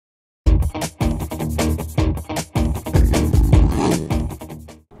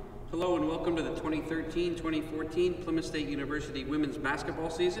2013-2014 Plymouth State University women's basketball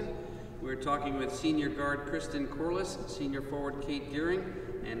season. We're talking with senior guard Kristen Corliss, senior forward Kate Deering,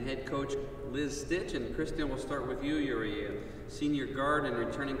 and head coach Liz Stitch. And Kristen, we'll start with you. You're a senior guard and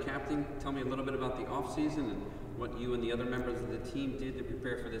returning captain. Tell me a little bit about the off season and what you and the other members of the team did to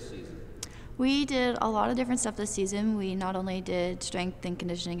prepare for this season. We did a lot of different stuff this season. We not only did strength and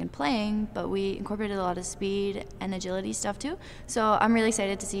conditioning and playing, but we incorporated a lot of speed and agility stuff too. So I'm really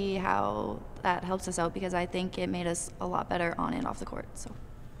excited to see how that helps us out, because I think it made us a lot better on and off the court. So,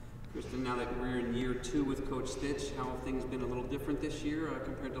 Kristen, now that we're in year 2 with Coach Stitch, how have things been a little different this year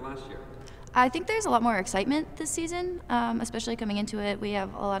compared to last year? I think there's a lot more excitement this season, especially coming into it. We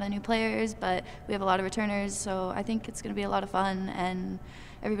have a lot of new players, but we have a lot of returners, so I think it's going to be a lot of fun, and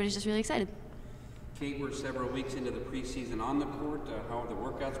everybody's just really excited. Kate, we're several weeks into the preseason on the court. How have the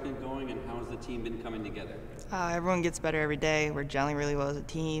workouts been going, and how has the team been coming together? Everyone gets better every day. We're gelling really well as a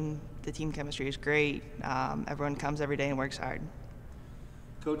team. The team chemistry is great. Everyone comes every day and works hard.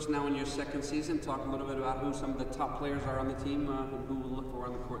 Coach, now in your second season, talk a little bit about who some of the top players are on the team, who we'll look for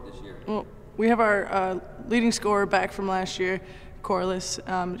on the court this year. Well, we have our leading scorer back from last year, Corliss.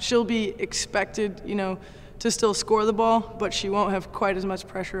 She'll be expected, to still score the ball, but she won't have quite as much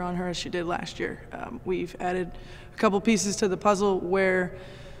pressure on her as she did last year. We've added a couple pieces to the puzzle where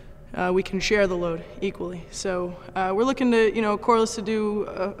we can share the load equally. So we're looking to, Corliss to do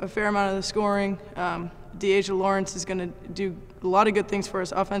a fair amount of the scoring. Deasia Lawrence is going to do a lot of good things for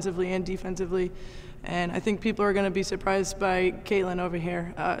us offensively and defensively. And I think people are going to be surprised by Caitlin over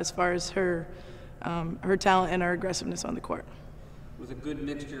here as far as her talent and her aggressiveness on the court. With a good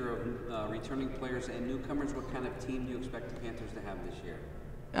mixture of returning players and newcomers, what kind of team do you expect the Panthers to have this year?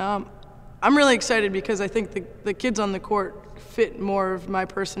 I'm really excited because I think the kids on the court fit more of my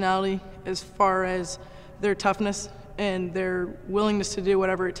personality as far as their toughness and their willingness to do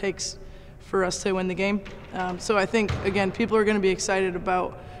whatever it takes for us to win the game. So I think, again, people are going to be excited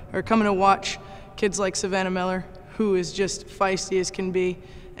about or coming to watch kids like Savannah Miller, who is just feisty as can be,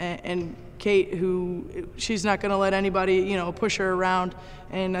 and Kate, who she's not going to let anybody, push her around.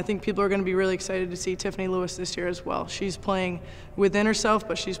 And I think people are going to be really excited to see Tiffany Lewis this year as well. She's playing within herself,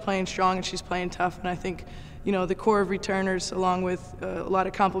 but she's playing strong and she's playing tough. And I think, the core of returners, along with a lot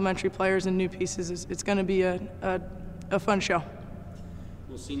of complementary players and new pieces, it's going to be a fun show.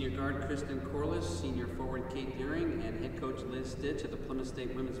 Well, senior guard Kristen Corliss, senior forward Kate Deering, and head coach Liz Stitch of the Plymouth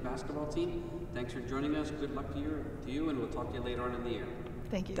State women's basketball team, thanks for joining us. Good luck to you, and we'll talk to you later on in the year.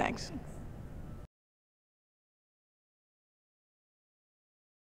 Thank you. Thanks.